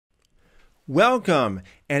Welcome,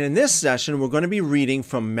 and in this session we're going to be reading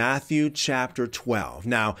from Matthew chapter 12.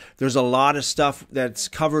 Now, there's a lot of stuff that's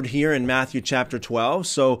covered here in Matthew chapter 12,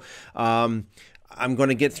 so I'm going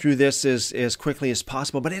to get through this as quickly as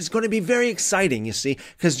possible, but it's going to be very exciting, you see,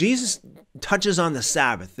 because Jesus touches on the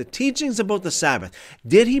Sabbath, the teachings about the Sabbath.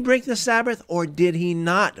 Did he break the Sabbath or did he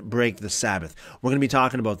not break the Sabbath? We're going to be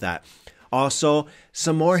talking about that. Also,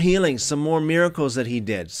 some more healings, some more miracles that he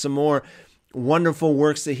did, some more wonderful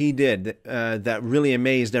works that he did that really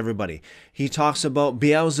amazed everybody. He talks about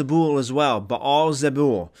BeelZebul as well,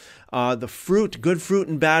 BeelZebul, the fruit, good fruit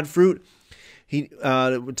and bad fruit. He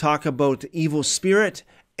would talk about evil spirit,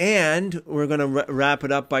 and we're going to wrap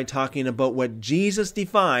it up by talking about what Jesus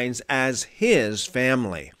defines as his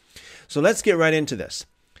family. So let's get right into this.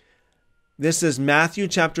 This is Matthew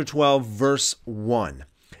chapter 12, verse 1.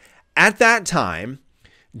 At that time,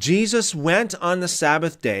 Jesus went on the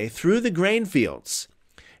Sabbath day through the grain fields.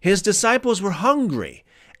 His disciples were hungry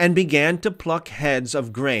and began to pluck heads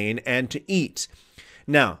of grain and to eat.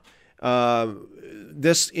 Now,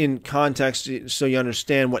 this in context, so you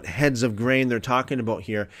understand what heads of grain they're talking about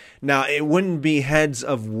here. Now, it wouldn't be heads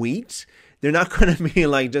of wheat. They're not going to be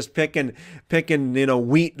like just picking,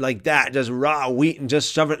 wheat like that, just raw wheat and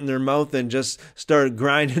just shove it in their mouth and just start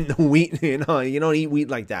grinding the wheat. You don't eat wheat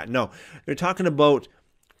like that. No, they're talking about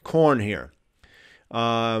corn here.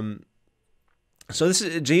 So this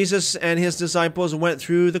is Jesus and his disciples went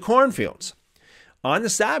through the cornfields on the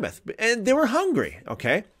Sabbath, and they were hungry,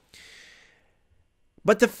 okay?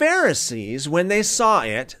 But the Pharisees, when they saw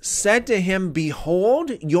it, said to him,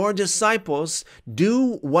 "Behold, your disciples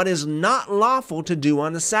do what is not lawful to do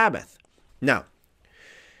on the Sabbath." Now,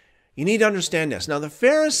 you need to understand this. Now, the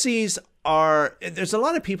Pharisees there's a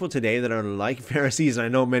lot of people today that are like Pharisees. I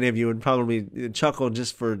know many of you would probably chuckle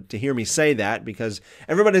just to hear me say that, because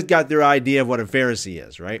everybody's got their idea of what a Pharisee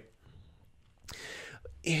is, right?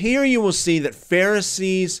 Here you will see that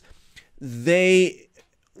Pharisees, they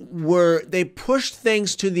pushed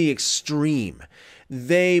things to the extreme.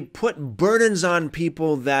 They put burdens on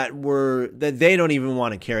people that they don't even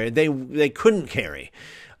want to carry. They couldn't carry.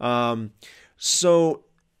 So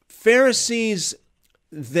Pharisees,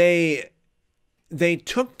 they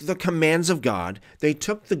took the commands of God, they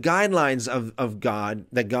took the guidelines of God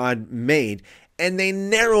that God made, and they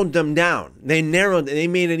narrowed them down. They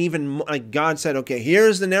made it even like God said, okay,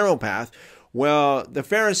 here's the narrow path. Well, the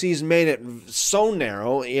Pharisees made it so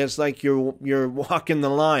narrow, it's like you're walking the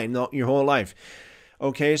line your whole life.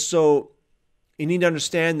 Okay, so you need to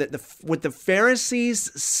understand that what the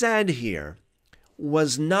Pharisees said here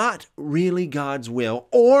was not really God's will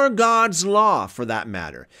or God's law, for that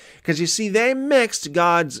matter. Because you see, they mixed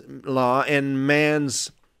God's law and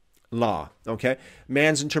man's law, okay?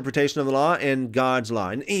 Man's interpretation of the law and God's law.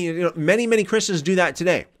 And many Christians do that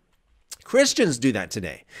today. Christians do that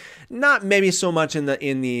today. Not maybe so much in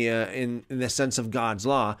the sense of God's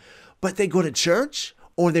law, but they go to church,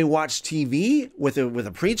 or they watch TV with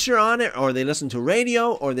a preacher on it, or they listen to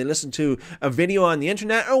radio, or they listen to a video on the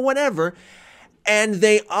internet, or whatever, and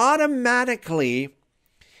they automatically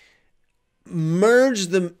merge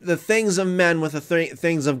the things of men with the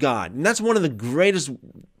things of God. And that's one of the greatest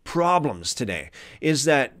problems today, is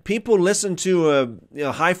that people listen to a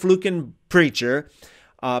highfalutin preacher,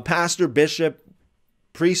 pastor, bishop,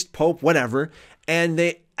 priest, pope, whatever, and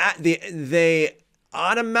they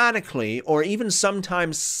automatically, or even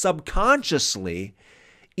sometimes subconsciously,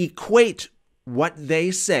 equate what they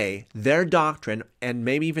say, their doctrine, and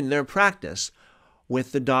maybe even their practice,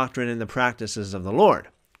 with the doctrine and the practices of the Lord.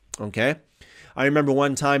 Okay? I remember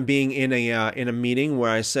one time being in a meeting where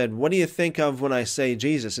I said, "What do you think of when I say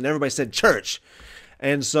Jesus?" And everybody said church.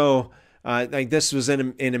 And so this was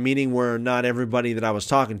in a meeting where not everybody that I was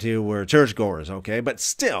talking to were churchgoers, okay? But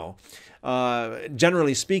still,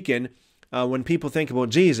 generally speaking, when people think about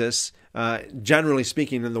Jesus, generally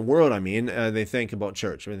speaking in the world, they think about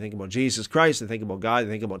church. When they think about Jesus Christ, they think about God,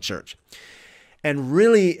 they think about church. And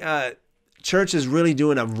really, church is really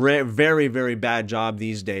doing a very, very bad job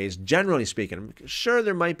these days, generally speaking. Sure,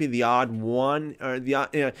 there might be the odd one, or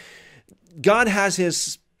God has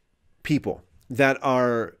his people that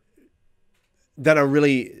are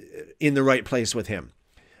really in the right place with him.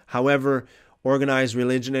 However, organized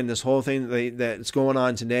religion and this whole thing that's going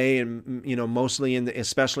on today, and mostly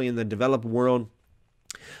especially in the developed world,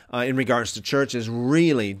 in regards to church, is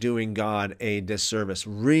really doing God a disservice,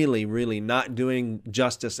 really, really not doing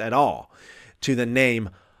justice at all to the name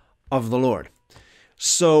of the Lord.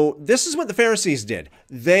 So this is what the Pharisees did.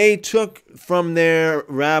 They took from their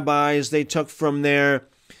rabbis, they took from their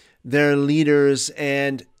leaders,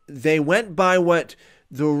 and they went by what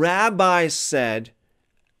the rabbis said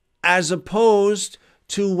as opposed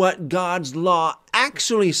to what God's law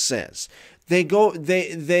actually says.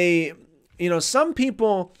 Some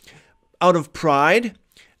people, out of pride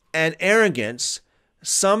and arrogance,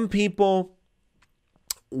 some people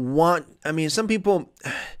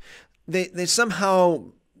they somehow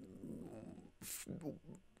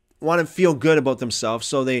want to feel good about themselves,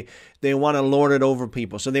 so they want to lord it over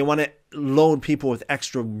people. So they want to load people with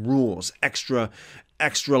extra rules, extra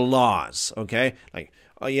laws, okay? Like,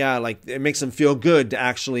 oh yeah, like it makes them feel good to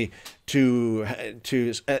actually to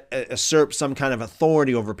assert some kind of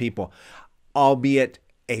authority over people, albeit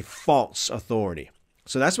a false authority.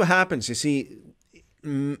 So that's what happens. You see,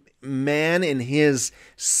 man in his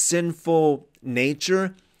sinful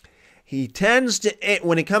nature, he tends to,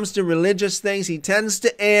 when it comes to religious things, he tends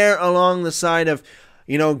to err along the side of,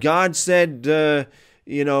 God said,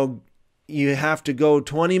 you have to go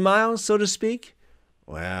 20 miles, so to speak.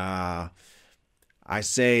 Well, I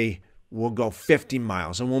say we'll go 50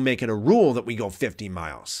 miles and we'll make it a rule that we go 50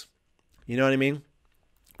 miles. You know what I mean?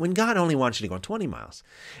 When God only wants you to go 20 miles.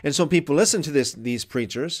 And so people listen to these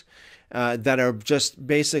preachers that are just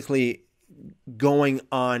basically going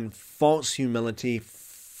on false humility.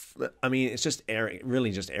 It's just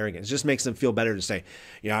really just arrogant. It just makes them feel better to say,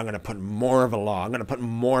 yeah, I'm going to put more of a law. I'm going to put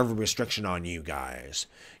more of a restriction on you guys.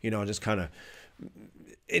 Just kind of,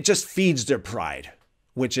 it just feeds their pride,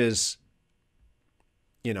 which is,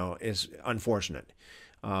 is unfortunate.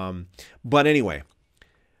 But anyway,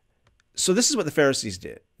 so this is what the Pharisees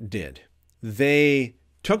did. They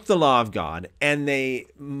took the law of God and they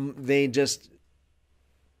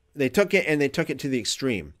took it and they took it to the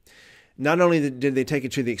extreme. Not only did they take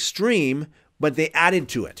it to the extreme, but they added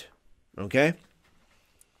to it. Okay?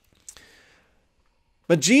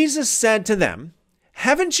 But Jesus said to them,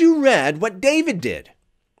 haven't you read what David did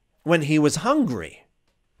when he was hungry?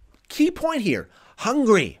 Key point here,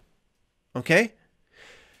 hungry. Okay?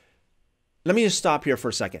 Let me just stop here for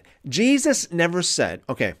a second. Jesus never said,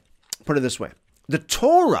 okay, put it this way. The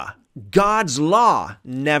Torah, God's law,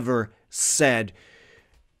 never said,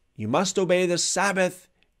 you must obey the Sabbath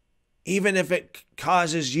even if it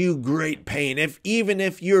causes you great pain. Even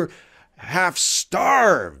if you're half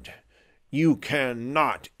starved, you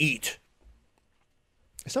cannot eat.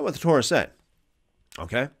 It's not what the Torah said.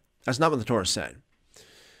 Okay? That's not what the Torah said.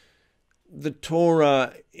 The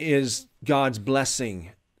Torah is God's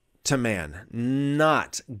blessing to man,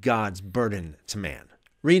 not God's burden to man.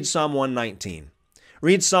 Read Psalm 119.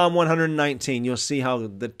 Read Psalm 119. You'll see how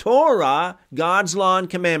the Torah, God's law and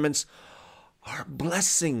commandments, are a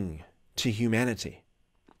blessing to humanity.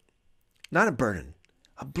 Not a burden,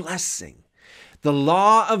 a blessing. The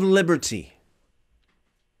law of liberty,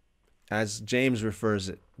 as James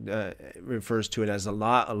refers to it as a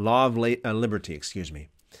law of liberty,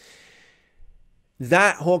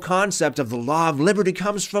 That whole concept of the law of liberty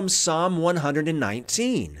comes from Psalm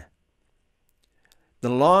 119. The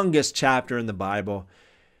longest chapter in the Bible,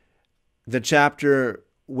 the chapter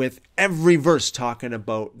with every verse talking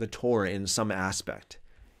about the Torah in some aspect.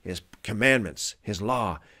 His commandments, his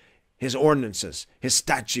law, his ordinances, his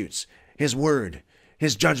statutes, his word,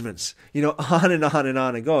 his judgments, on and on and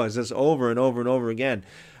on it goes. It's over and over and over again.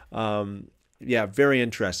 Very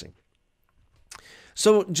interesting.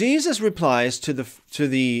 So Jesus replies to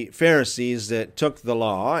the Pharisees that took the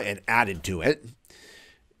law and added to it,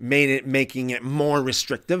 making it more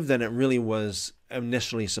restrictive than it really was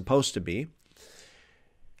initially supposed to be.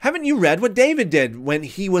 Haven't you read what David did when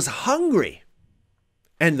he was hungry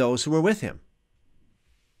and those who were with him?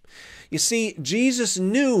 You see, Jesus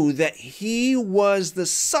knew that he was the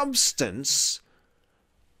substance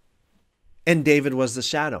and David was the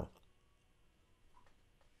shadow.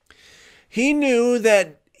 He knew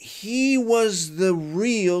that he was the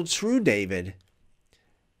real, true David.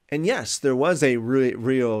 And yes, there was a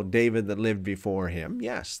real David that lived before him.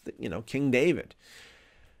 Yes, King David.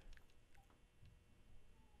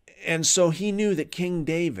 And so he knew that King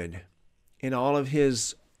David, in all of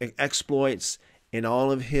his exploits, in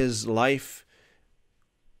all of his life,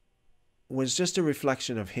 was just a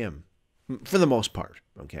reflection of him, for the most part,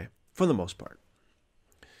 okay? For the most part.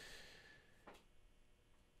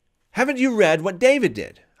 Haven't you read what David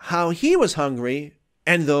did? How he was hungry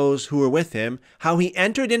and those who were with him, how he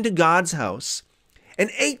entered into God's house and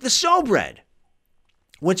ate the showbread,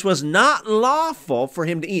 which was not lawful for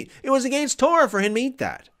him to eat. It was against Torah for him to eat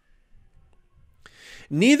that.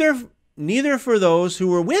 Neither for those who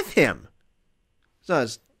were with him. So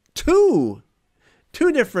it's two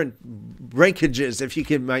different breakages, if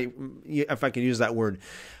I can use that word,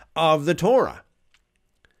 of the Torah.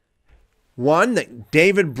 One, that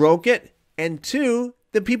David broke it, and two,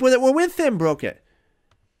 the people that were with him broke it.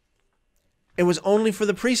 It was only for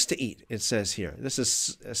the priest to eat, it says here. This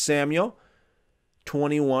is Samuel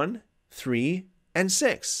 21, 3 and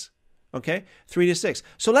 6. Okay, 3 to 6.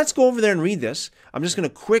 So let's go over there and read this. I'm just going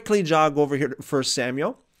to quickly jog over here to 1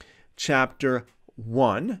 Samuel chapter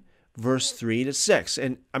 1, verse 3 to 6.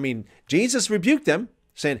 And I mean, Jesus rebuked them,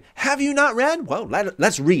 saying, have you not read? Well,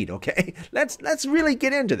 let's read, okay? Let's really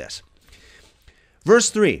get into this. Verse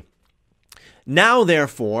 3. Now,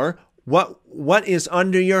 therefore, what is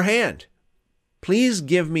under your hand? Please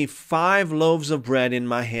give me 5 loaves of bread in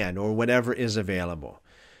my hand, or whatever is available.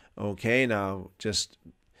 Okay, now this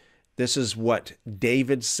is what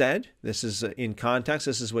David said. This is in context.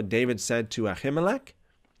 This is what David said to Ahimelech.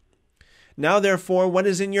 Now, therefore, what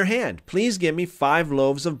is in your hand? Please give me 5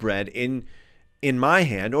 loaves of bread in my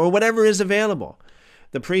hand, or whatever is available.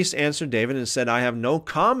 The priest answered David and said, I have no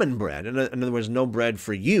common bread. In other words, no bread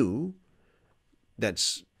for you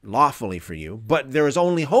that's lawfully for you, but there is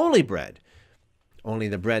only holy bread, only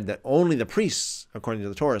the bread that only the priests, according to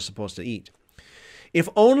the Torah, is supposed to eat. If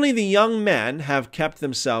only the young men have kept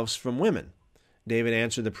themselves from women. David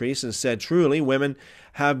answered the priest and said, truly, women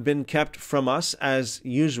have been kept from us as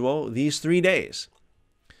usual these 3 days.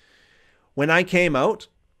 When I came out,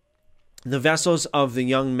 the vessels of the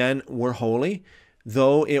young men were holy,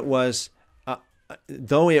 though it was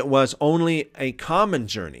only a common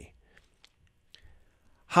journey.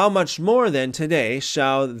 How much more then today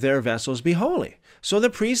shall their vessels be holy? So the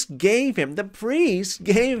priest gave him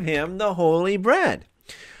the holy bread.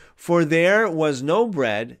 For there was no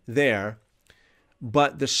bread there,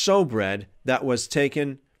 but the showbread that was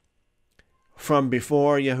taken from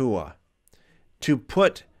before Yahuwah, to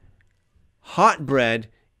put hot bread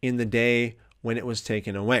in the day when it was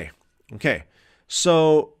taken away. Okay,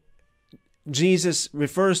 so Jesus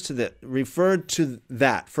referred to that,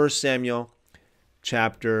 1 Samuel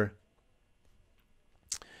chapter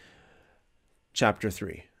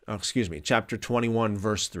 21,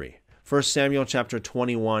 verse 3. 1 Samuel chapter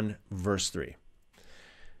 21, verse 3.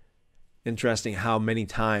 Interesting how many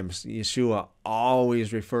times Yeshua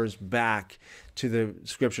always refers back to the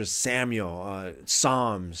scriptures, Samuel,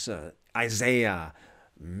 Psalms, Isaiah,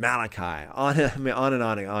 Malachi, on and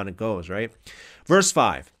on it goes, right? Verse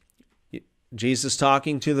 5, Jesus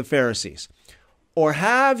talking to the Pharisees. Or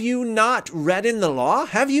have you not read in the law?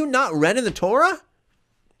 Have you not read in the Torah?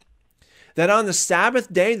 That on the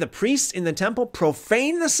Sabbath day, the priests in the temple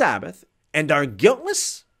profane the Sabbath and are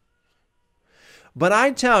guiltless? But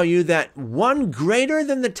I tell you that one greater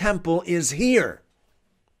than the temple is here.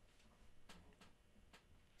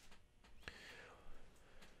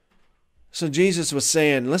 So Jesus was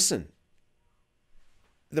saying, listen,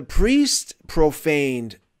 the priest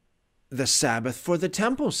profaned the Sabbath for the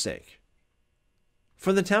temple's sake.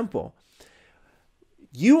 For the temple.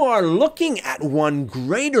 You are looking at one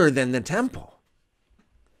greater than the temple.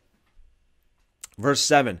 Verse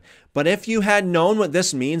 7, but if you had known what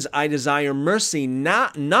this means, I desire mercy,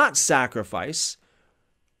 not sacrifice.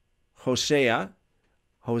 Hosea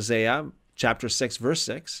chapter 6, verse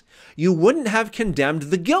 6, you wouldn't have condemned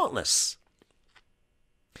the guiltless.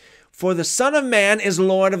 For the Son of Man is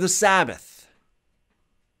Lord of the Sabbath.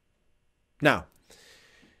 Now,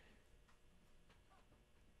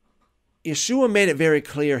 Yeshua made it very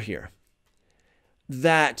clear here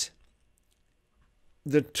that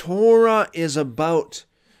the Torah is about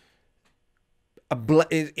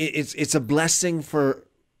it's a blessing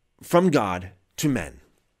from God to men.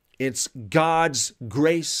 It's God's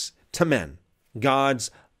grace to men,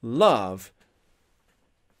 God's love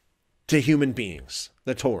to human beings,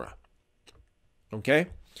 the Torah. Okay?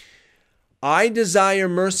 I desire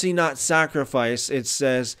mercy, not sacrifice, it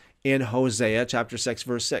says in Hosea chapter 6,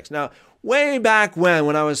 verse 6. Now, way back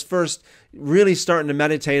when I was first really starting to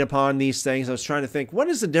meditate upon these things, I was trying to think, what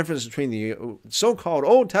is the difference between the so-called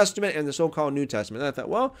Old Testament and the so-called New Testament? And I thought,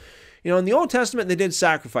 well, in the Old Testament, they did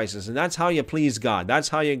sacrifices, and that's how you please God. That's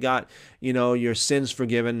how you got, your sins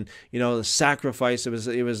forgiven. The sacrifice,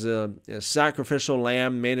 it was a sacrificial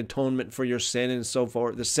lamb, made atonement for your sin and so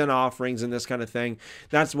forth, the sin offerings and this kind of thing.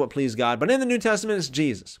 That's what pleased God. But in the New Testament, it's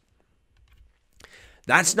Jesus.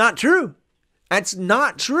 That's not true. That's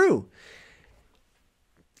not true.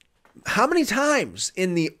 How many times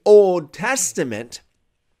in the Old Testament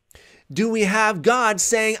do we have God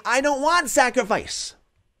saying, I don't want sacrifice?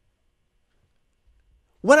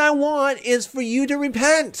 What I want is for you to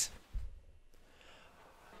repent.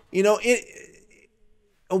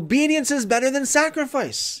 Obedience is better than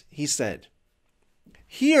sacrifice, he said.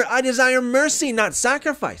 Here, I desire mercy, not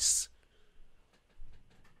sacrifice.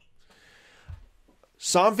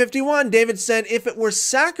 Psalm 51, David said, if it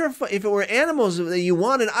were animals that you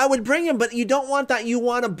wanted, I would bring them, but you don't want that. You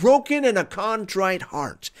want a broken and a contrite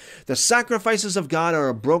heart. The sacrifices of God are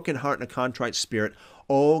a broken heart and a contrite spirit.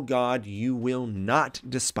 Oh God, you will not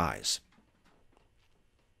despise.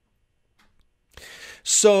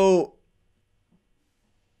 So,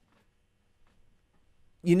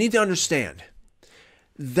 you need to understand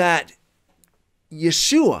that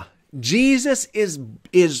Yeshua, Jesus, is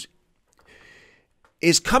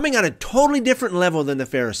coming on a totally different level than the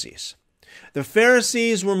Pharisees. The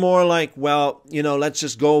Pharisees were more like, well, let's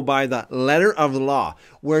just go by the letter of the law.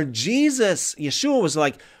 Where Yeshua was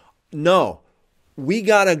like, no, we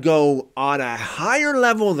got to go on a higher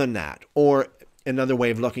level than that. Or another way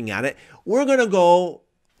of looking at it, we're going to go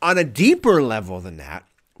on a deeper level than that.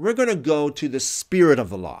 We're going to go to the spirit of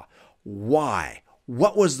the law. Why?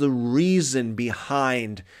 What was the reason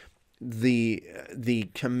behind the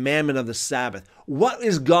commandment of the Sabbath? What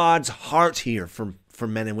is God's heart here for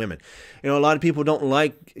men and women? A lot of people don't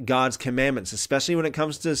like God's commandments, especially when it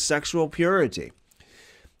comes to sexual purity,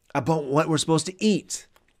 about what we're supposed to eat,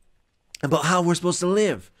 about how we're supposed to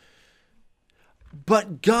live.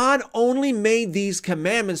 But God only made these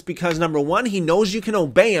commandments because, number one, he knows you can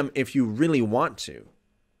obey them if you really want to.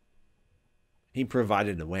 He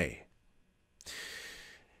provided a way.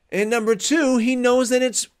 And number two, he knows that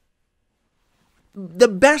it's the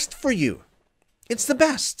best for you. It's the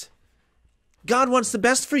best. God wants the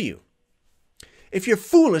best for you. If you're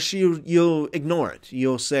foolish, you'll ignore it.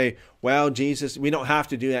 You'll say, well, Jesus, we don't have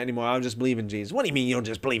to do that anymore. I'll just believe in Jesus. What do you mean you'll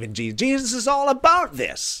just believe in Jesus? Jesus is all about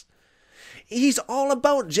this. He's all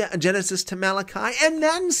about Genesis to Malachi and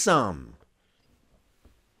then some.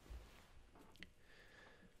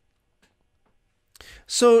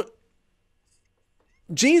 So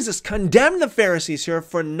Jesus condemned the Pharisees here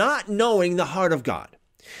for not knowing the heart of God,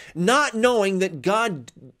 not knowing that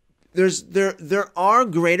God, there are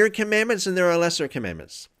greater commandments and there are lesser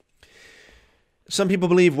commandments. Some people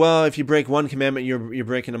believe, well, if you break one commandment, you're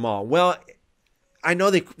breaking them all. Well, I know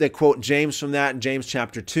they quote James from that in James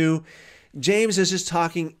chapter 2. James is just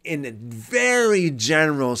talking in a very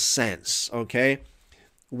general sense, okay?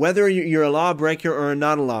 Whether you're a lawbreaker or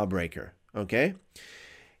not a lawbreaker, okay?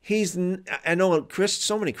 I know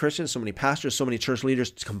so many Christians, so many pastors, so many church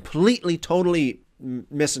leaders completely, totally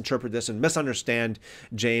misinterpret this and misunderstand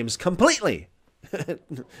James completely.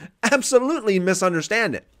 Absolutely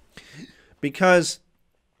misunderstand it. Because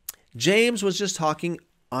James was just talking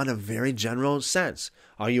on a very general sense.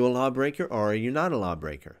 Are you a lawbreaker or are you not a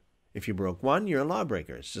lawbreaker? If you broke one, you're a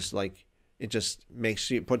lawbreaker. It's just like, it just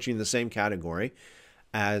puts you in the same category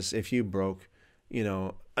as if you broke,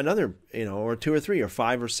 another, or 2 or 3 or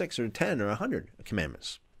 5 or 6 or 10 or 100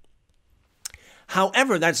 commandments.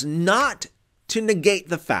 However, that's not to negate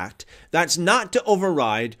the fact, that's not to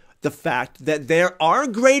override the fact that there are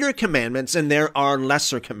greater commandments and there are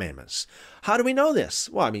lesser commandments. How do we know this?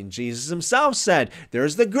 Well, Jesus himself said,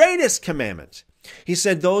 there's the greatest commandment. He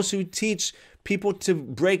said, those who teach people to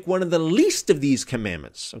break one of the least of these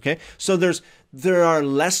commandments. Okay, so there are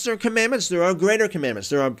lesser commandments, there are greater commandments.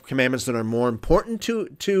 There are commandments that are more important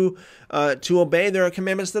to obey. There are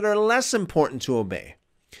commandments that are less important to obey.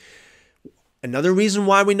 Another reason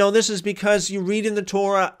why we know this is because you read in the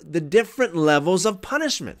Torah the different levels of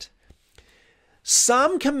punishment.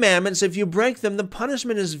 Some commandments, if you break them, the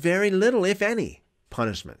punishment is very little, if any,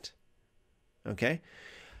 punishment. Okay,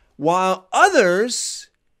 while others,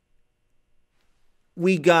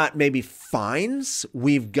 we got maybe fines.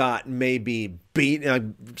 We've got maybe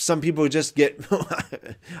some people just get,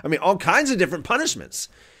 all kinds of different punishments,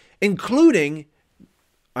 including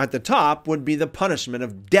at the top would be the punishment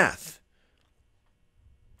of death.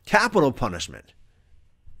 Capital punishment.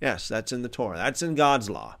 Yes, that's in the Torah. That's in God's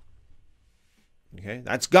law. Okay,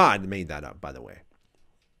 that's God that made that up, by the way.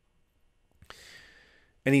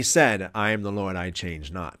 And he said, I am the Lord, I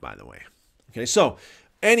change not, by the way. Okay, so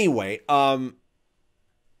anyway,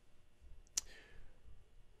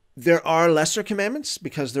 there are lesser commandments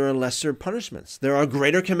because there are lesser punishments. There are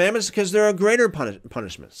greater commandments because there are greater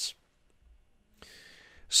punishments.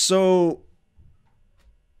 So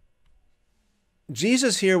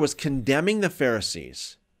Jesus here was condemning the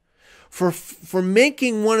Pharisees for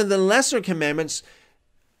making one of the lesser commandments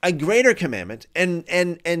a greater commandment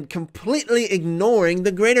and completely ignoring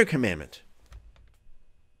the greater commandment.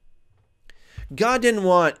 God didn't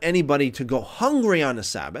want anybody to go hungry on the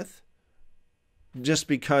Sabbath just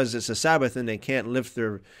because it's a Sabbath and they can't lift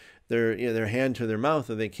their hand to their mouth,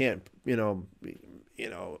 or they can't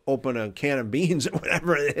open a can of beans or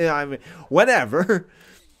whatever. Whatever.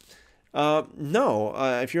 No,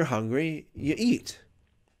 if you're hungry, you eat.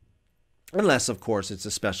 Unless, of course, it's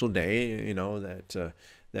a special day,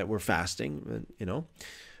 that we're fasting,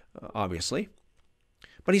 obviously.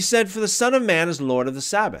 But he said, for the Son of Man is Lord of the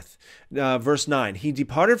Sabbath. Verse 9, he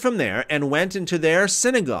departed from there and went into their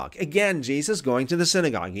synagogue. Again, Jesus going to the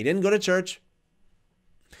synagogue. He didn't go to church.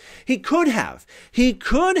 He could have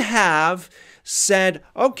said,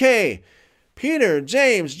 okay, Peter,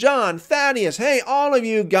 James, John, Thaddeus, hey, all of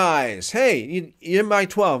you guys, hey, you're my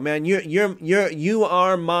 12, man. You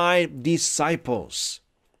are my disciples.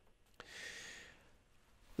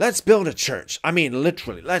 Let's build a church. I mean,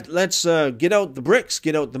 literally. Let's get out the bricks,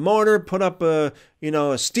 get out the mortar, put up a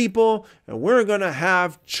steeple, and we're gonna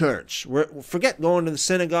have church. Forget going to the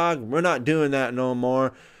synagogue. We're not doing that no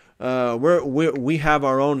more. We have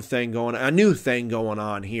our own thing going, a new thing going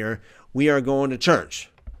on here. We are going to church.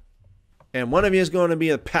 And one of you is going to be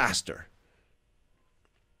a pastor.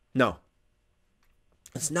 No.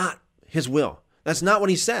 It's not his will. That's not what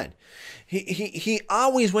he said. He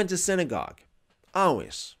always went to synagogue.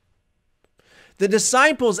 Always. The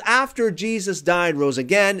disciples, after Jesus died, rose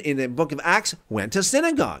again, in the book of Acts, went to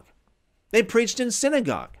synagogue. They preached in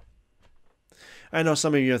synagogue. I know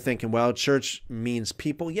some of you are thinking, well, church means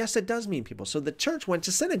people. Yes, it does mean people. So the church went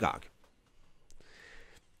to synagogue.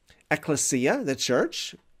 Ecclesia, the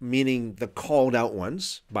church, meaning the called out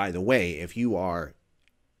ones. By the way, if you are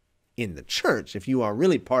in the church, if you are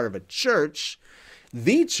really part of a church,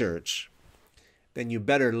 the church, then you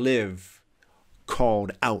better live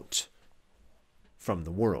called out from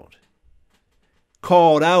the world.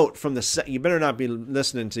 Called out from you better not be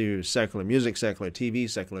listening to secular music, secular TV,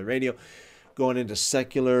 secular radio, going into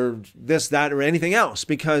secular this, that, or anything else,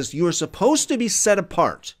 because you are supposed to be set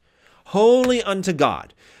apart, holy unto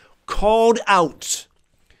God, called out.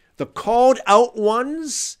 The called out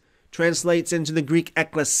ones translates into the Greek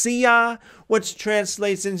ecclesia, which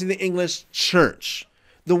translates into the English church.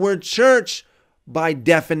 The word church, by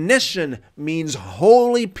definition, means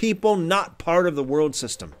holy people not part of the world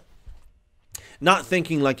system. Not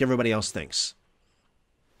thinking like everybody else thinks.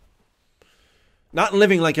 Not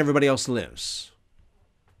living like everybody else lives.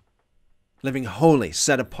 Living holy,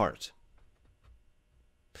 set apart.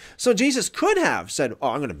 So Jesus could have said,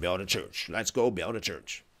 I'm going to build a church. Let's go build a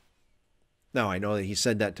church. Now, I know that he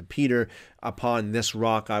said that to Peter, upon this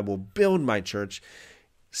rock I will build my church.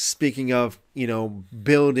 Speaking of,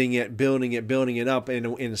 building it up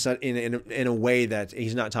in a way that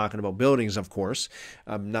he's not talking about buildings, of course,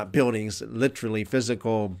 not buildings, literally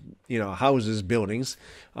physical, houses, buildings,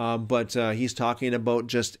 but he's talking about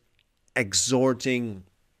just exhorting,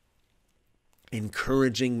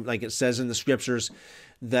 encouraging, like it says in the scriptures,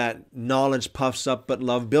 that knowledge puffs up, but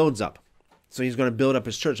love builds up. So he's going to build up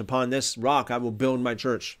his church. Upon this rock, I will build my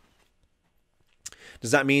church.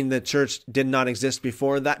 Does that mean the church did not exist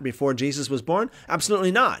before Jesus was born?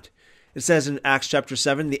 Absolutely not. It says in Acts chapter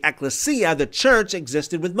 7, the ecclesia, the church,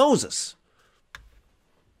 existed with Moses.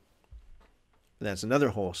 That's another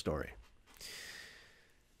whole story.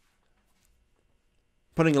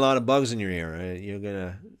 Putting a lot of bugs in your ear. You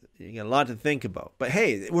got a lot to think about. But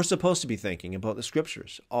hey, we're supposed to be thinking about the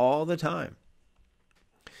scriptures all the time.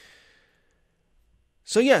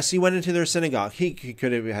 So yes, he went into their synagogue. He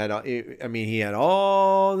could have had, he had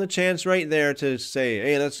all the chance right there to say,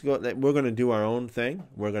 hey, let's go. We're going to do our own thing.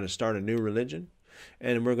 We're going to start a new religion,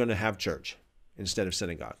 and we're going to have church instead of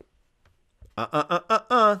synagogue.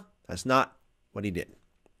 That's not what he did.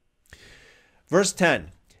 Verse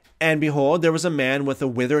 10, and behold, there was a man with a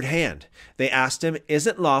withered hand. They asked him, is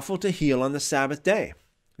it lawful to heal on the Sabbath day?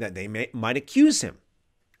 That they might accuse him.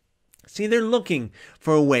 See, they're looking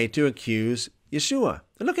for a way to accuse Yeshua.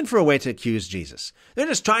 They're looking for a way to accuse Jesus. They're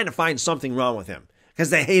just trying to find something wrong with him because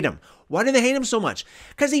they hate him. Why do they hate him so much?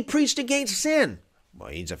 Because he preached against sin.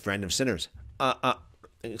 Well, he's a friend of sinners.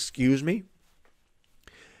 Excuse me?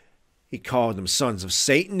 He called them sons of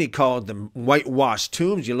Satan. He called them whitewashed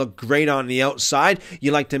tombs. You look great on the outside.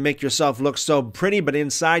 You like to make yourself look so pretty, but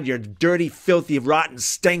inside you're dirty, filthy, rotten,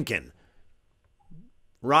 stinking.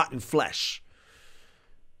 Rotten flesh.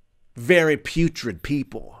 Very putrid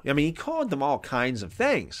people. He called them all kinds of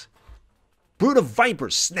things. Brood of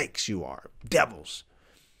vipers, snakes you are, devils.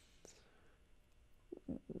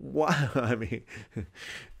 Why?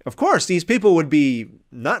 Of course, these people would be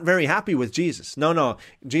not very happy with Jesus. No,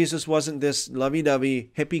 Jesus wasn't this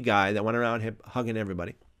lovey-dovey hippie guy that went around hugging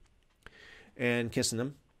everybody and kissing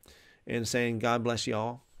them and saying, God bless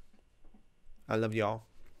y'all. I love y'all.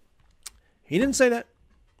 He didn't say that.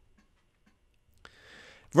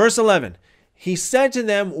 Verse 11, he said to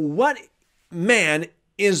them, what man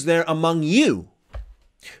is there among you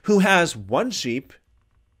who has one sheep?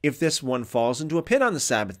 If this one falls into a pit on the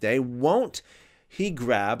Sabbath day, won't he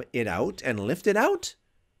grab it out and lift it out?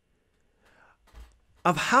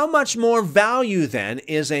 Of how much more value then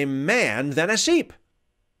is a man than a sheep?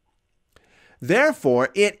 Therefore,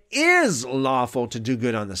 it is lawful to do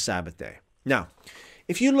good on the Sabbath day. Now,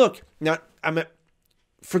 if you look,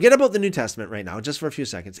 forget about the New Testament right now, just for a few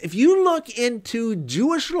seconds. If you look into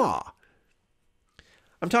Jewish law,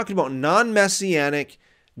 I'm talking about non-Messianic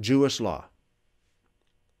Jewish law,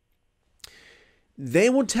 they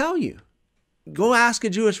will tell you, go ask a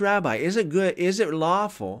Jewish rabbi, is it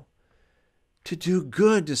lawful to do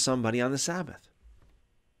good to somebody on the Sabbath?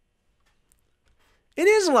 It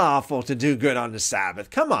is lawful to do good on the Sabbath.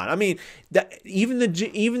 Come on. I mean, even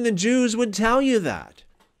the Jews would tell you that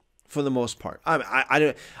for the most part.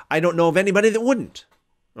 I don't know of anybody that wouldn't.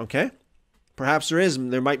 Okay? Perhaps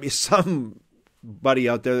there might be somebody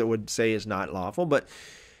out there that would say it's not lawful. But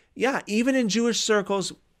yeah, even in Jewish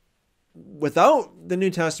circles, without the New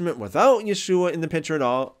Testament, without Yeshua in the picture at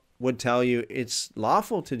all, would tell you it's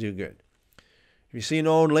lawful to do good. If you see an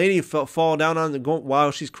old lady fall down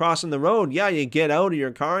while she's crossing the road, yeah, you get out of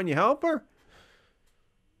your car and you help her.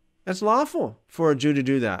 That's lawful for a Jew to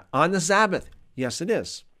do that. On the Sabbath, yes, it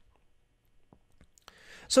is.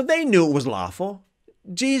 So they knew it was lawful.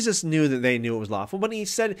 Jesus knew that they knew it was lawful, but he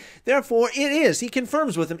said, therefore, it is. He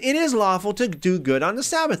confirms with them, it is lawful to do good on the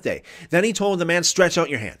Sabbath day. Then he told the man, stretch out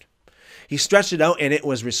your hand. He stretched it out and it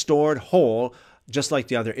was restored whole, just like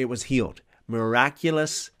the other. It was healed.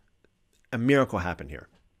 A miracle happened here.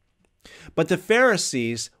 But the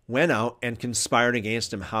Pharisees went out and conspired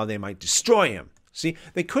against him, how they might destroy him. See,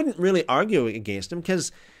 they couldn't really argue against him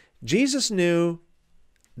because Jesus knew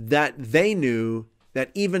that they knew that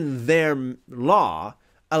even their law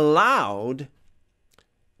allowed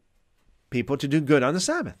people to do good on the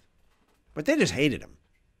Sabbath. But they just hated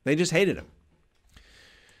him.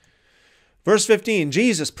 Verse 15,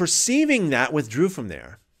 Jesus, perceiving that, withdrew from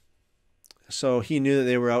there. So he knew that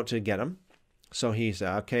they were out to get him. So he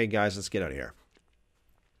said, okay, guys, let's get out of here.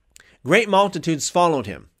 Great multitudes followed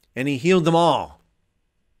him, and he healed them all.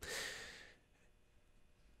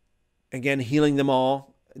 Again, healing them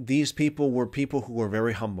all. These people were people who were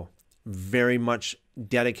very humble, very much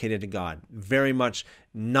dedicated to God, very much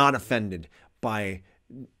not offended by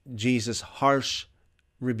Jesus' harsh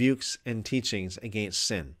rebukes and teachings against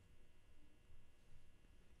sin.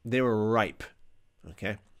 They were ripe,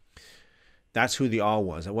 okay? That's who the all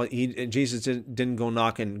was. Jesus didn't go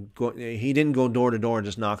knocking. He didn't go door to door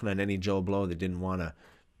just knocking on any Joe Blow that didn't want to,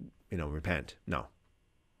 repent. No,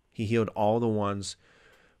 he healed all the ones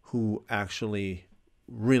who actually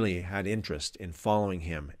really had interest in following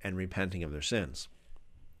him and repenting of their sins.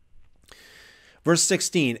 Verse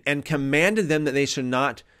 16, and commanded them that they should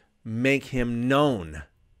not make him known.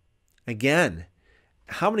 Again,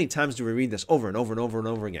 how many times do we read this over and over and over and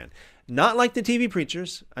over again? Not like the TV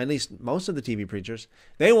preachers, at least most of the TV preachers.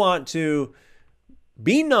 They want to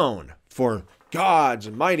be known for God's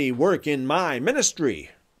mighty work in my ministry.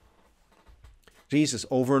 Jesus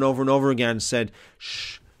over and over and over again said,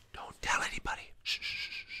 shh, don't tell anybody. Shh, shh,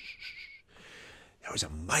 shh, shh. There was a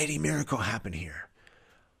mighty miracle happen here.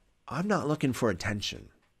 I'm not looking for attention.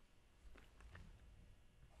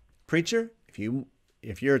 Preacher,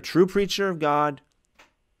 if you're a true preacher of God,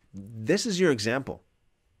 this is your example.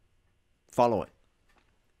 Follow it.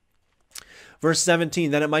 Verse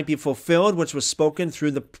 17, that it might be fulfilled, which was spoken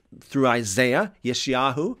through Isaiah,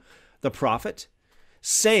 Yeshayahu, the prophet,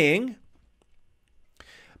 saying,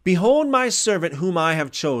 behold my servant whom I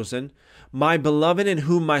have chosen, my beloved in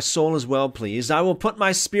whom my soul is well pleased. I will put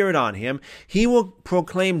my spirit on him. He will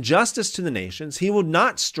proclaim justice to the nations. He will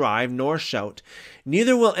not strive nor shout.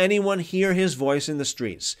 Neither will anyone hear his voice in the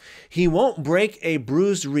streets. He won't break a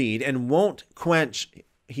bruised reed and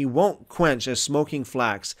he won't quench a smoking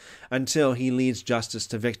flax until he leads justice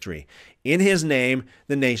to victory. In his name,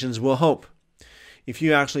 the nations will hope. If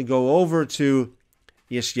you actually go over to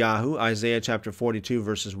Yeshayahu, Isaiah chapter 42,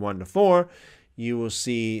 verses 1 to 4, you will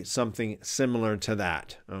see something similar to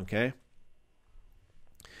that, okay?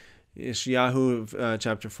 Yeshayahu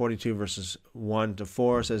chapter 42, verses 1 to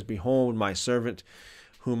 4 says, behold, my servant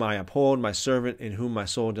whom I uphold, my servant in whom my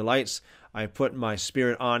soul delights. I put my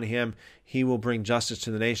spirit on him. He will bring justice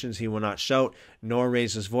to the nations. He will not shout, nor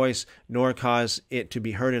raise his voice, nor cause it to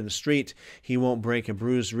be heard in the street. He won't break a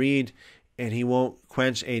bruised reed, and he won't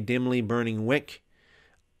quench a dimly burning wick.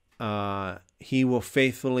 He will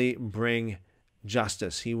faithfully bring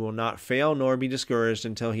justice. He will not fail nor be discouraged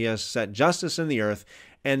until he has set justice in the earth,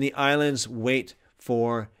 and the islands wait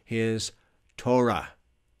for his Torah.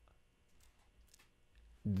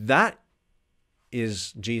 That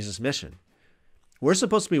is Jesus' mission. We're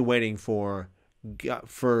supposed to be waiting for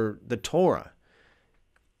the Torah.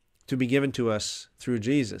 to be given to us through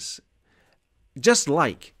Jesus. Just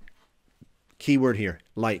like, keyword here,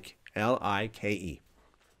 like, L-I-K-E.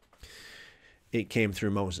 It came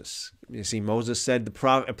through Moses. You see, Moses said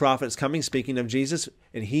a prophet is coming, speaking of Jesus,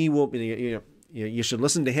 and he will be, you should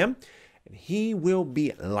listen to him, and he will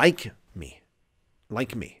be like me,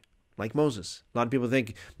 like Moses. A lot of people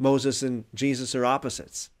think Moses and Jesus are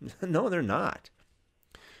opposites. No, they're not.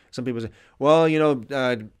 Some people say, well,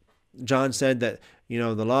 John said that,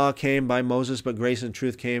 the law came by Moses, but grace and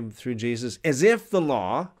truth came through Jesus, as if the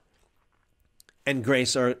law and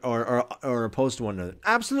grace are opposed to one another.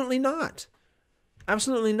 Absolutely not.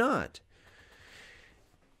 Absolutely not.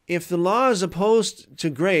 If the law is opposed to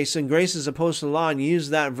grace and grace is opposed to the law, and you use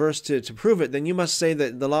that verse to prove it, then you must say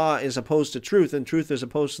that the law is opposed to truth and truth is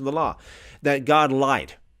opposed to the law, that God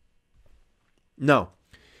lied. No.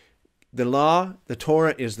 The law, the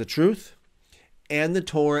Torah, is the truth, and the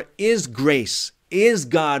Torah is grace, is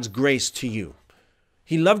God's grace to you.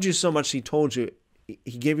 He loved you so much, he told you,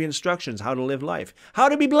 he gave you instructions how to live life, how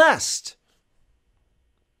to be blessed.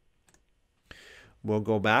 We'll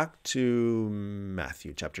go back to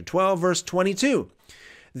Matthew chapter 12, verse 22.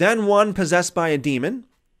 Then one possessed by a demon,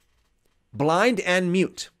 blind and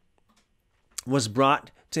mute, was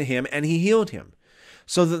brought to him, and he healed him,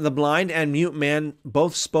 so that the blind and mute man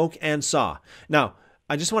both spoke and saw. Now,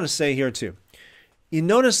 I just want to say here too, you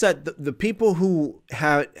notice that the people who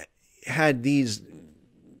had these,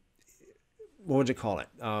 what would you call it,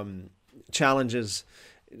 challenges,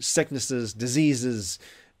 sicknesses, diseases,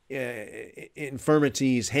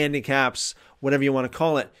 infirmities, handicaps, whatever you want to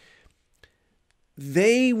call it,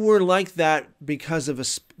 they were like that because of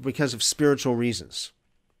spiritual reasons,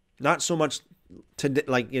 not so much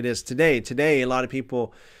like it is today. Today, a lot of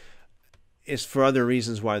people, it's for other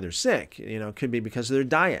reasons why they're sick. It could be because of their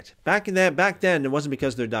diet. Back then, it wasn't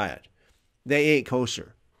because of their diet. They ate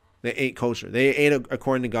kosher. They ate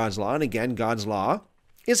according to God's law, and again, God's law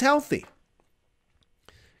is healthy.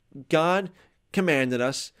 God commanded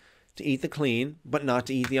us to eat the clean, but not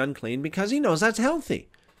to eat the unclean, because he knows that's healthy.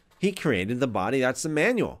 He created the body. That's the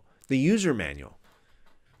manual, the user manual.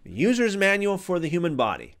 The user's manual for the human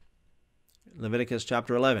body. Leviticus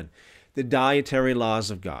chapter 11. The dietary laws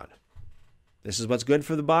of God. This is what's good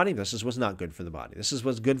for the body. This is what's not good for the body. This is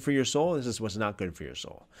what's good for your soul. This is what's not good for your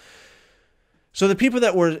soul. So the people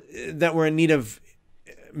that were in need of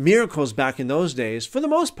miracles back in those days, for the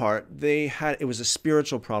most part, it was a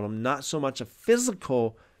spiritual problem, not so much a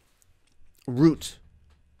physical root,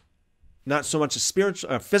 not so much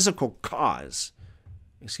a physical cause.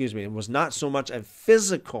 It was not so much a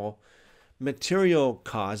physical material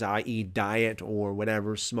cause, i.e. diet or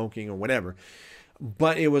whatever, smoking or whatever,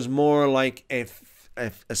 but it was more like a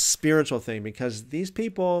spiritual thing, because these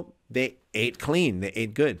people, they ate clean, they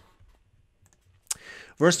ate good.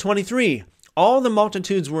 Verse 23, all the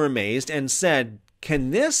multitudes were amazed and said,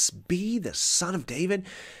 can this be the son of David?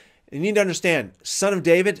 You need to understand, son of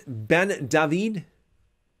David, Ben David,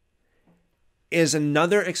 is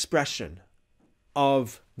another expression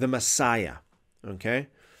of the Messiah. Okay?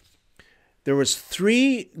 There was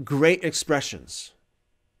 3 great expressions,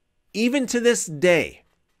 even to this day,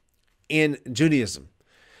 in Judaism,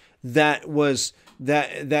 that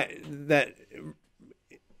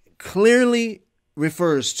clearly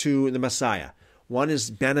refers to the Messiah. One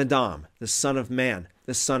is Ben Adam, the son of man,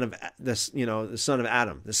 the son of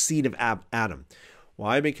Adam, the seed of Adam.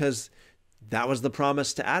 Why? Because that was the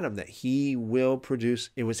promise to Adam, that he will produce.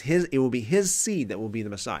 It will be his seed that will be the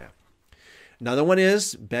Messiah. Another one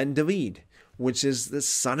is Ben David, which is the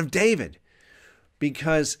son of David,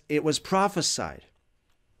 because it was prophesied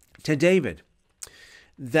to David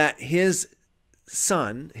that his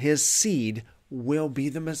son, his seed,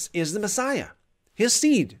 is the Messiah. His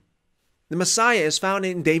seed. The Messiah is found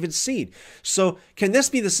in David's seed. So can this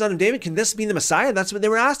be the son of David? Can this be the Messiah? That's what they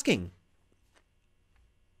were asking.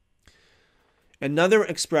 Another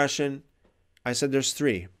expression, I said there's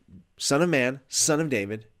 3. Son of man, son of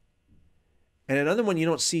David. And another one you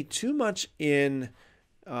don't see too much in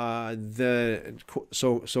the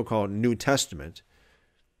so-called New Testament.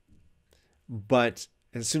 But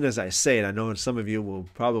as soon as I say it, I know some of you will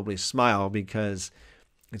probably smile because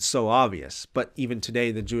it's so obvious. But even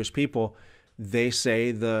today, the Jewish people, they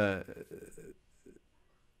say the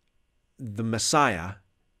Messiah,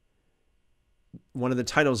 one of the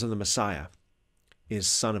titles of the Messiah is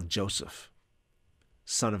son of Joseph,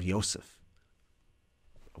 son of Yosef.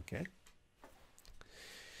 Okay?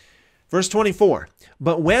 Verse 24,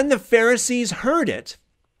 but when the Pharisees heard it,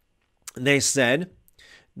 they said,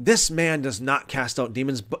 this man does not cast out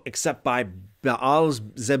demons except by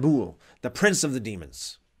BeelZebul, the prince of the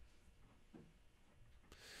demons.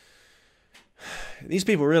 These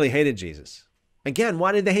people really hated Jesus. Again,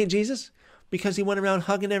 why did they hate Jesus? Because he went around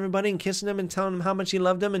hugging everybody and kissing them and telling them how much he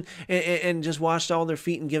loved them and just washed all their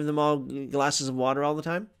feet and giving them all glasses of water all the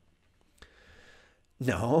time?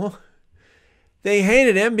 No. They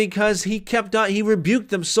hated him because he kept on, he rebuked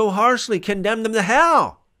them so harshly, condemned them to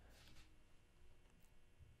hell.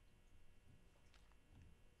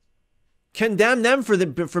 Condemned them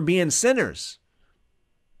for being sinners.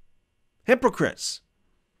 Hypocrites.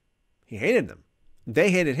 He hated them. They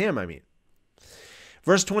hated him, I mean.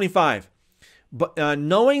 Verse 25. But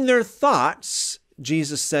knowing their thoughts,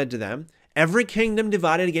 Jesus said to them, every kingdom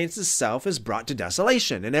divided against itself is brought to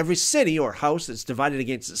desolation, and every city or house that's divided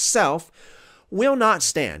against itself will not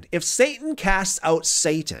stand. If Satan casts out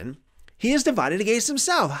Satan, he is divided against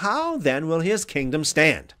himself. How then will his kingdom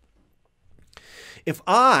stand? If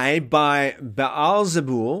I, by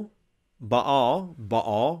BeelZebul,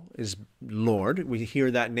 Baal is Lord. We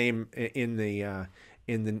hear that name in the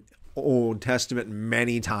Old Testament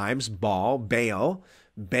many times. BeelZebul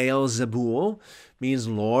means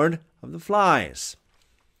Lord of the flies.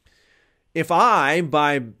 If I,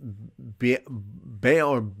 by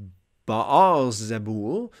BeelZebul,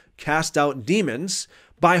 cast out demons,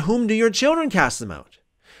 by whom do your children cast them out?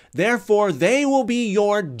 Therefore they will be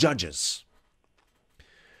your judges.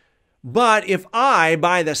 But if I,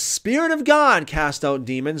 by the Spirit of God, cast out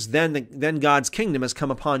demons, then God's kingdom has come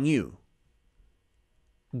upon you.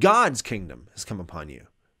 God's kingdom has come upon you.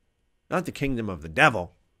 Not the kingdom of the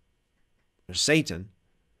devil or Satan.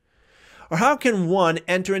 Or how can one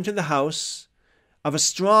enter into the house of a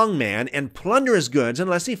strong man and plunder his goods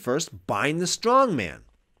unless he first bind the strong man?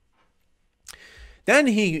 Then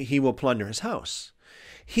he will plunder his house.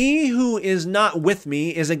 He who is not with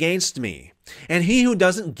me is against me, and he who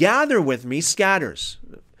doesn't gather with me scatters.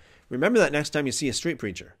 Remember that next time you see a street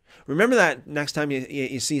preacher. Remember that next time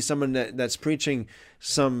you see someone that's preaching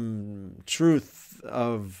some truth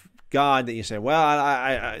of God that you say, well,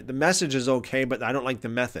 I the message is okay, but I don't like the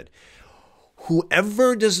method.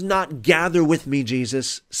 Whoever does not gather with me,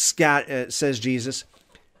 says Jesus,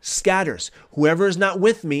 scatters. Whoever is not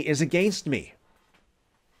with me is against me.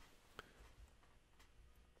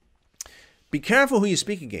 Be careful who you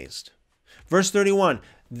speak against. Verse 31,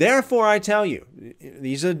 therefore I tell you,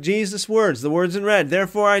 these are Jesus' words, the words in red.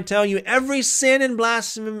 Therefore I tell you, every sin and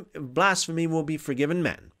blasphemy will be forgiven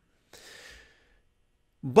men.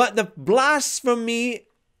 But the blasphemy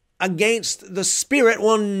against the Spirit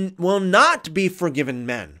will not be forgiven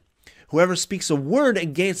men. Whoever speaks a word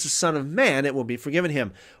against the Son of Man, it will be forgiven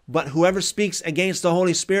him. But whoever speaks against the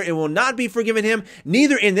Holy Spirit, it will not be forgiven him,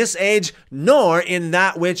 neither in this age, nor in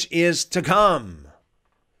that which is to come.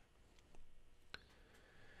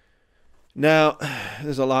 Now,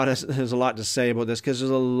 there's a lot to say about this, because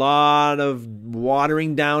there's a lot of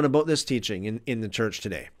watering down about this teaching in the church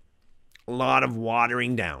today. A lot of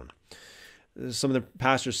watering down. Some of the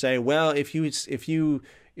pastors say, well, if you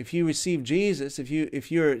receive Jesus, if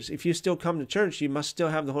you still come to church, you must still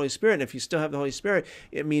have the Holy Spirit. And if you still have the Holy Spirit,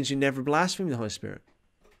 it means you never blaspheme the Holy Spirit.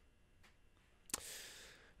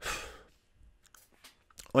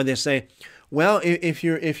 Or they say, well, if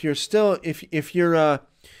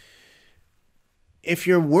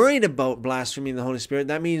you're worried about blaspheming the Holy Spirit,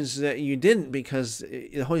 that means that you didn't, because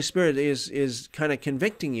the Holy Spirit is kind of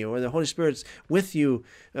convicting you, or the Holy Spirit's with you,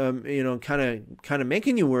 kind of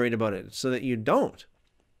making you worried about it, so that you don't.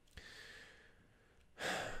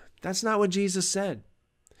 That's not what Jesus said.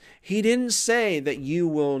 He didn't say that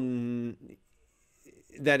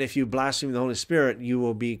that if you blaspheme the Holy Spirit, you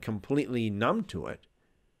will be completely numb to it.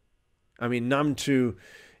 I mean,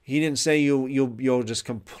 he didn't say you'll just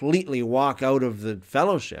completely walk out of the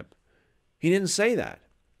fellowship. He didn't say that.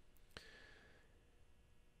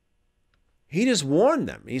 He just warned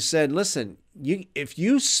them. He said, listen, if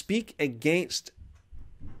you speak against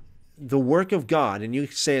the work of God and you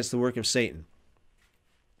say it's the work of Satan,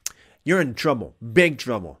 you're in trouble, big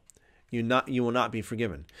trouble. You will not be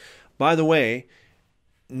forgiven. By the way,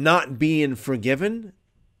 not being forgiven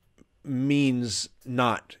means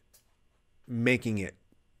not making it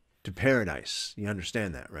to paradise. You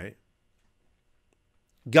understand that, right?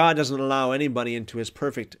 God doesn't allow anybody into his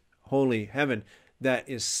perfect, holy heaven that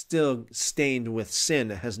is still stained with sin,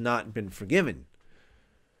 that has not been forgiven.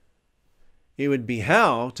 It would be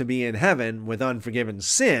hell to be in heaven with unforgiven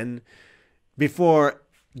sin before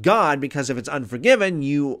God, because if it's unforgiven,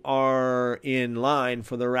 you are in line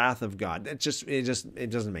for the wrath of God. It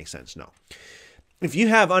doesn't make sense. No. If you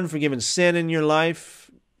have unforgiven sin in your life,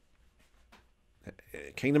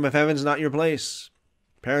 kingdom of heaven is not your place.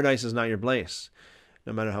 Paradise is not your place,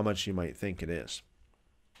 no matter how much you might think it is.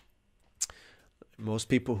 Most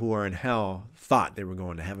people who are in hell thought they were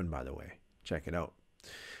going to heaven, by the way. Check it out.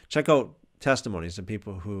 Check out testimonies of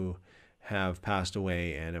people who have passed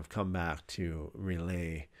away and have come back to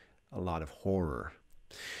relay a lot of horror.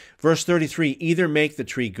 Verse 33, either make the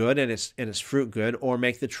tree good and its fruit good, or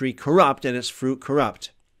make the tree corrupt and its fruit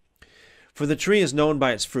corrupt. For the tree is known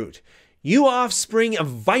by its fruit. You offspring of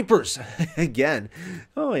vipers. Again.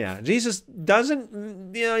 Oh yeah. Jesus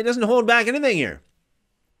doesn't, he doesn't hold back anything here.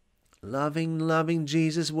 Loving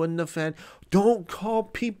Jesus wouldn't offend. Don't call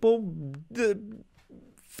people the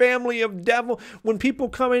family of devil. When people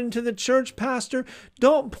come into the church, pastor,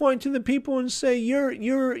 don't point to the people and say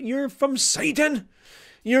you're from Satan.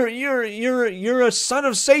 You're a son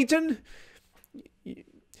of Satan.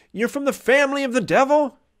 You're from the family of the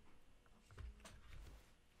devil.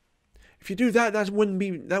 If you do that, that wouldn't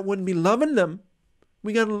be loving them.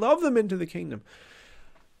 We got to love them into the kingdom.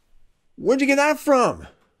 Where'd you get that from?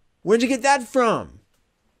 Where'd you get that from?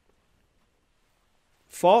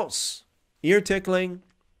 False, ear-tickling,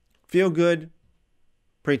 feel-good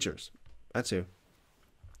preachers. That's who.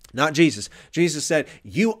 Not Jesus. Jesus said,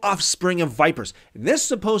 you offspring of vipers. This is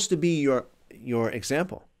supposed to be your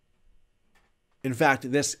example. In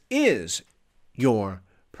fact, this is your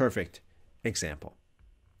perfect example.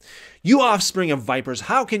 You offspring of vipers,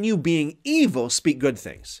 how can you, being evil, speak good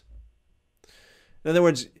things? In other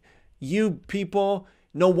words, you people,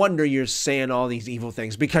 no wonder you're saying all these evil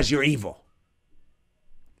things, because you're evil.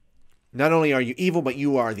 Not only are you evil, but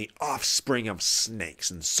you are the offspring of snakes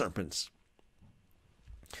and serpents.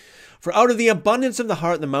 For out of the abundance of the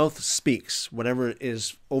heart, the mouth speaks. Whatever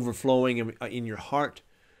is overflowing in your heart,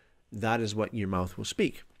 that is what your mouth will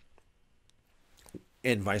speak.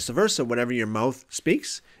 And vice versa, whatever your mouth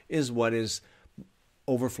speaks is what is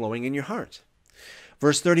overflowing in your heart.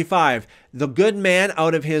 Verse 35, the good man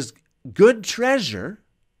out of his good treasure,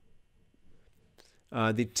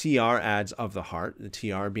 the TR adds of the heart, the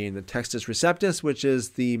TR being the Textus Receptus, which is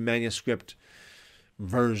the manuscript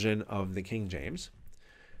version of the King James.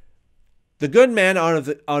 The good man out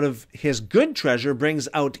of his good treasure brings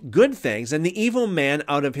out good things, and the evil man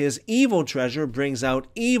out of his evil treasure brings out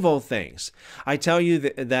evil things. I tell you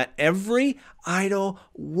that every idle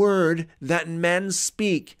word that men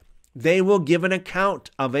speak, they will give an account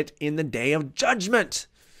of it in the day of judgment.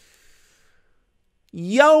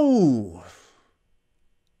 Yo!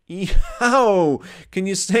 Can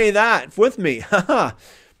you say that with me? Do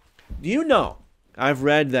you know, I've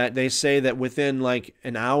read that they say that within like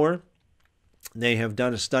an hour, they have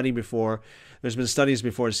done a study before. There's been studies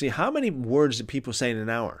before to see how many words do people say in an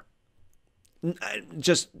hour.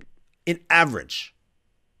 Just in average.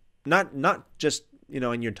 Not just,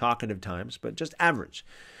 in your talkative times, but just average.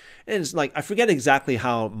 And it's like, I forget exactly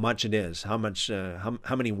how much it is, how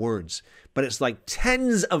many words, but it's like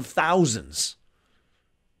tens of thousands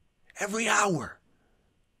every hour.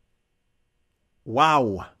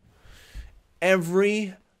 Wow.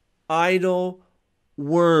 Every idle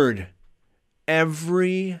word.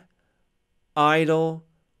 Every idle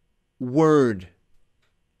word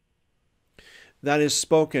that is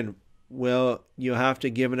spoken, well, you have to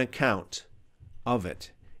give an account of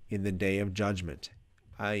it in the day of judgment.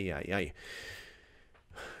 Ay, ay, ay.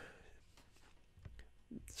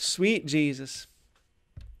 Sweet Jesus.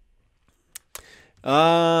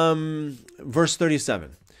 Verse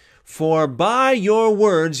 37. For by your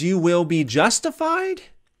words you will be justified,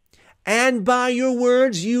 and by your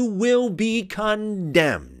words you will be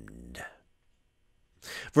condemned.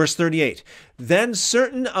 Verse 38. Then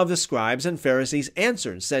certain of the scribes and Pharisees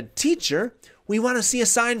answered and said, Teacher, we want to see a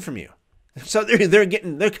sign from you. So they're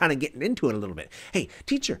kind of getting into it a little bit. Hey,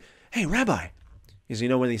 teacher. Hey, rabbi. Because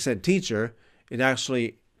when they said teacher, it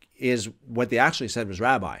actually is what they actually said was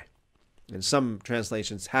rabbi. And some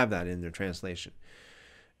translations have that in their translation.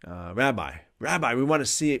 Rabbi, we want to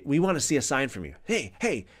see a sign from you.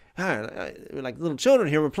 Hey. We're like little children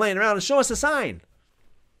here. We're playing around and show us a sign.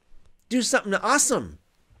 Do something awesome.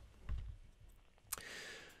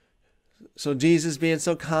 So Jesus, being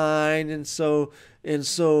so kind and so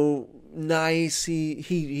nice,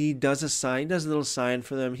 he does a sign. He does a little sign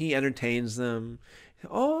for them. He entertains them.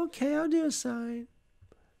 Oh, okay, I'll do a sign.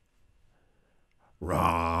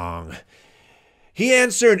 Wrong. He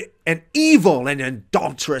answered, an evil and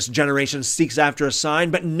adulterous generation seeks after a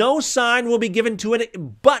sign, but no sign will be given to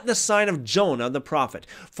it but the sign of Jonah the prophet.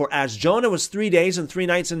 For as Jonah was 3 days and 3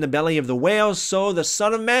 nights in the belly of the whale, so the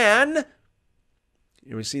Son of Man,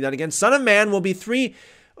 here we see that again, Son of Man will be 3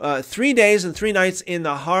 days and 3 nights in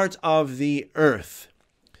the heart of the earth.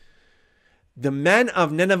 The men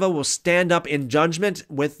of Nineveh will stand up in judgment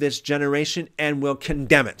with this generation and will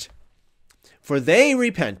condemn it. For they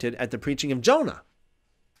repented at the preaching of Jonah.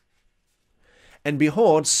 and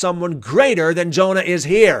behold, someone greater than Jonah is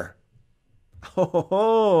here.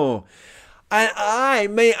 Oh,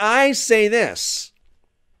 and may I say this?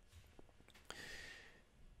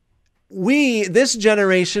 This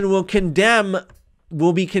generation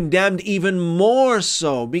will be condemned even more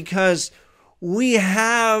so, because we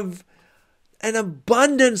have an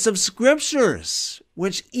abundance of scriptures,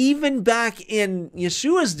 which even back in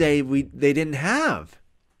Yeshua's day, they didn't have.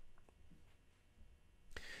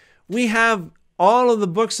 We have all of the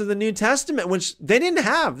books of the New Testament, which they didn't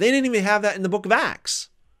have. They didn't even have that in the book of Acts.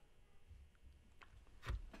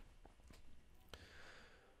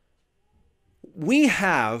 We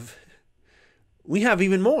have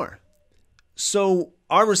even more. So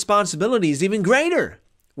our responsibility is even greater,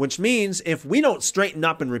 which means if we don't straighten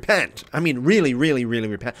up and repent, I mean, really, really, really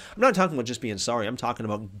repent. I'm not talking about just being sorry. I'm talking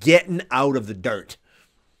about getting out of the dirt.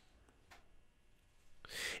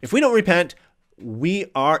 If we don't repent, we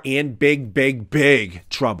are in big, big, big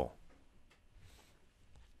trouble.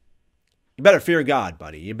 You better fear God,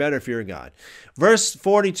 buddy. You better fear God. Verse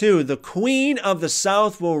 42, the queen of the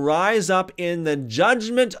south will rise up in the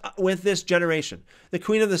judgment with this generation. The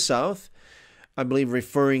queen of the south, I believe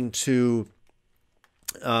referring to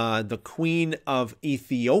the queen of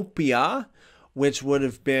Ethiopia, which would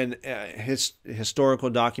have been, historical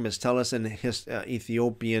documents tell us, and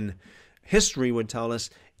Ethiopian history would tell us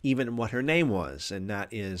even what her name was, and that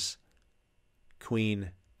is Queen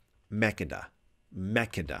Makeda.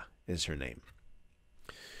 Makeda is her name.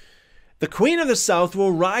 The queen of the south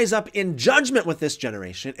will rise up in judgment with this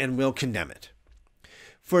generation and will condemn it.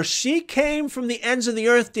 For she came from the ends of the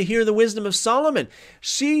earth to hear the wisdom of Solomon.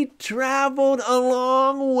 She traveled a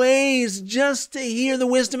long ways just to hear the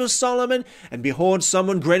wisdom of Solomon, and behold,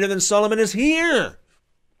 someone greater than Solomon is here.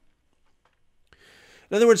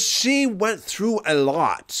 In other words, she went through a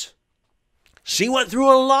lot. She went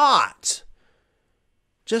through a lot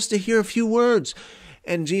just to hear a few words.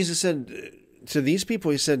 And Jesus said to these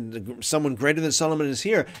people, he said, someone greater than Solomon is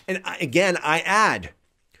here. And again, I add,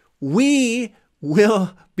 we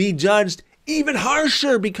will be judged even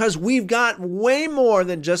harsher, because we've got way more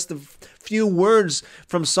than just the few words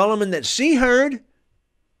from Solomon that she heard.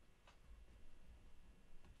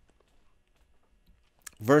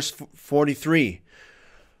 Verse 43.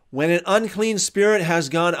 When an unclean spirit has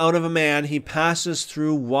gone out of a man, he passes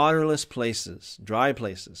through waterless places, dry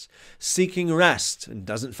places, seeking rest, and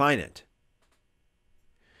doesn't find it.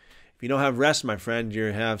 If you don't have rest, my friend,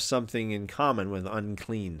 you have something in common with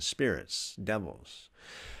unclean spirits, devils.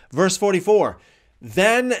 Verse 44,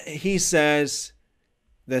 then he says,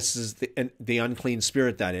 this is the unclean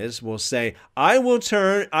spirit, that is, will say, I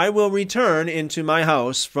will return into my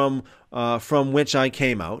house from which I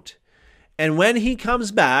came out. And when he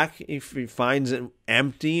comes back, if he finds it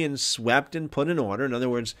empty and swept and put in order, in other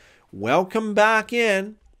words, welcome back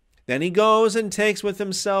in, then he goes and takes with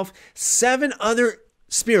himself 7 other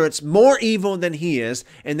spirits more evil than he is,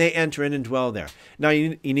 and they enter in and dwell there. Now,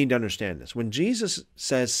 you need to understand this. When Jesus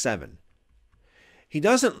says 7, he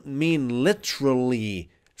doesn't mean literally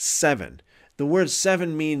 7. The word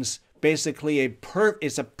 7 means basically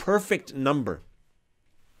it's a perfect number.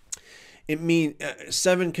 It mean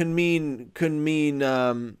 7 can mean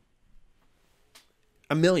a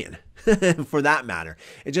million, for that matter.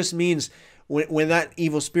 It just means when that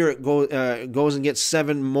evil spirit goes and gets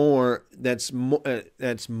 7 more, that's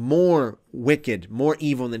more wicked, more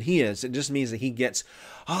evil than he is. It just means that he gets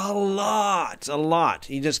a lot.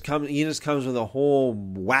 He just comes with a whole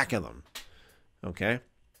whack of them. Okay.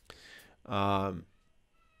 So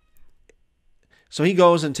he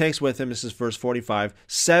goes and takes with him, this is verse 45,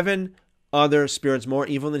 7 other spirits more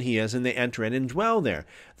evil than he is, and they enter in and dwell there.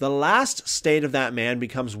 The last state of that man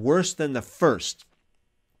becomes worse than the first.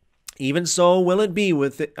 Even so will it be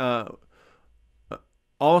with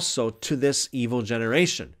also to this evil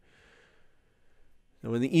generation.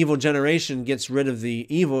 And when the evil generation gets rid of the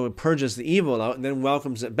evil, it purges the evil out, and then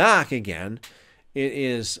welcomes it back again, it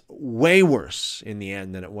is way worse in the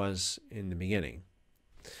end than it was in the beginning.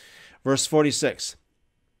 Verse 46.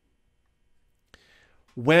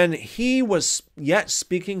 When he was yet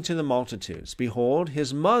speaking to the multitudes, behold,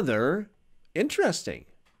 his mother, interesting,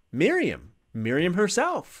 Miriam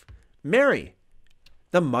herself, Mary,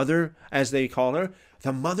 the mother, as they call her,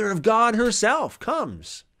 the mother of God herself,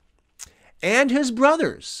 comes, and his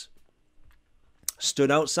brothers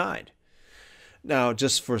stood outside. Now,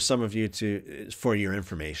 just for some of you for your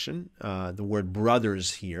information, the word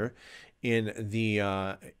brothers here in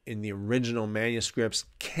the original manuscripts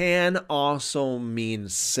can also mean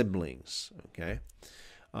siblings. Okay,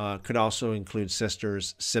 Could also include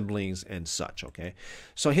sisters, siblings, and such, okay?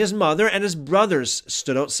 So his mother and his brothers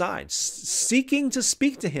stood outside, seeking to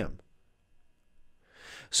speak to him.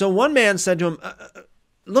 So one man said to him,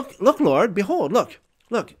 look, Lord, behold, look,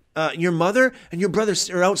 your mother and your brothers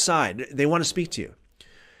are outside. They want to speak to you.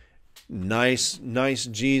 Nice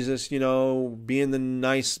Jesus, being the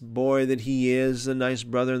nice boy that he is, the nice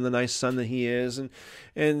brother and the nice son that he is, and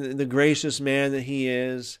the gracious man that he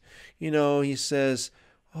is. He says,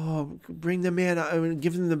 oh, bring them in. I mean,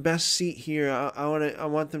 give them the best seat here. I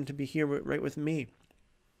want them to be here right with me.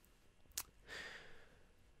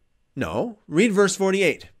 No, read verse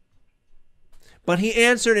 48. But he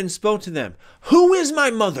answered and spoke to them, who is my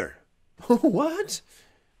mother? What?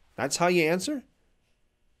 That's how you answer?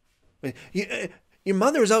 Your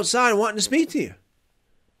mother is outside wanting to speak to you.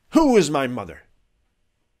 Who is my mother?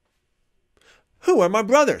 Who are my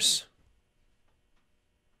brothers?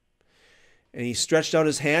 And he stretched out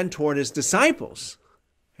his hand toward his disciples.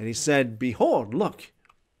 And he said, behold, look,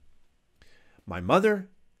 my mother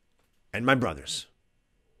and my brothers.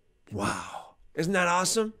 Wow. Isn't that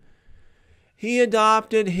awesome? He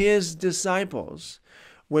adopted his disciples,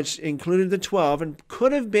 which included the 12, and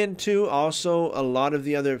could have been too also a lot of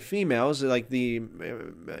the other females, like the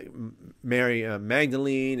Mary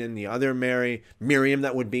Magdalene and the other Mary, Miriam,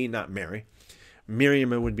 that would be, not Mary.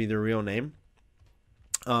 Miriam would be the real name,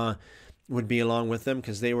 would be along with them,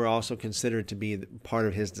 because they were also considered to be part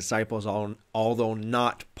of his disciples, although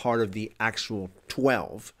not part of the actual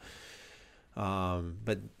 12.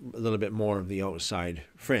 But a little bit more of the outside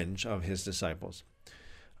fringe of his disciples.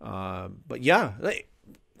 But yeah,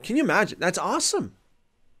 can you imagine? That's awesome.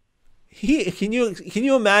 Can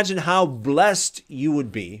you imagine how blessed you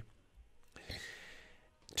would be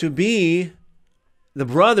to be the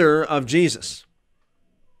brother of Jesus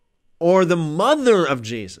or the mother of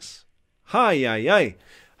Jesus? Hi.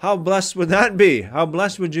 How blessed would that be? How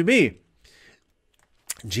blessed would you be?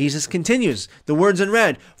 Jesus continues, the words in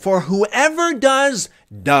red, for whoever does.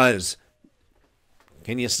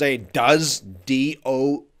 Can you say does?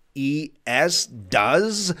 D-O-E-S,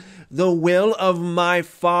 does the will of my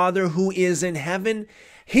Father who is in heaven?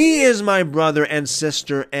 He is my brother and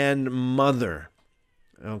sister and mother.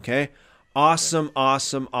 Okay? Awesome.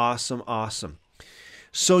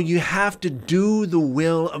 So you have to do the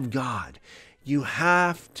will of God. You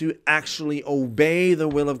have to actually obey the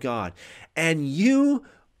will of God. And you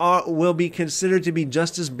will be considered to be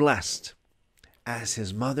just as blessed as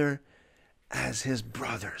his mother, as his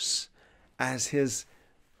brothers, as his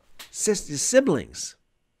siblings.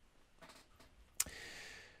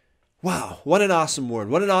 Wow, what an awesome word.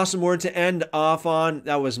 What an awesome word to end off on.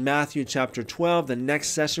 That was Matthew chapter 12. The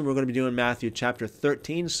next session we're going to be doing Matthew chapter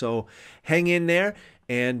 13. So hang in there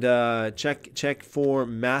and check for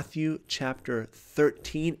Matthew chapter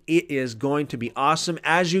 13. It is going to be awesome.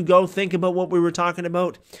 As you go, think about what we were talking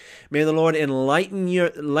about. May the Lord enlighten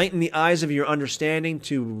the eyes of your understanding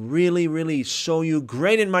to really, really show you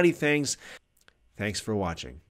great and mighty things. Thanks for watching.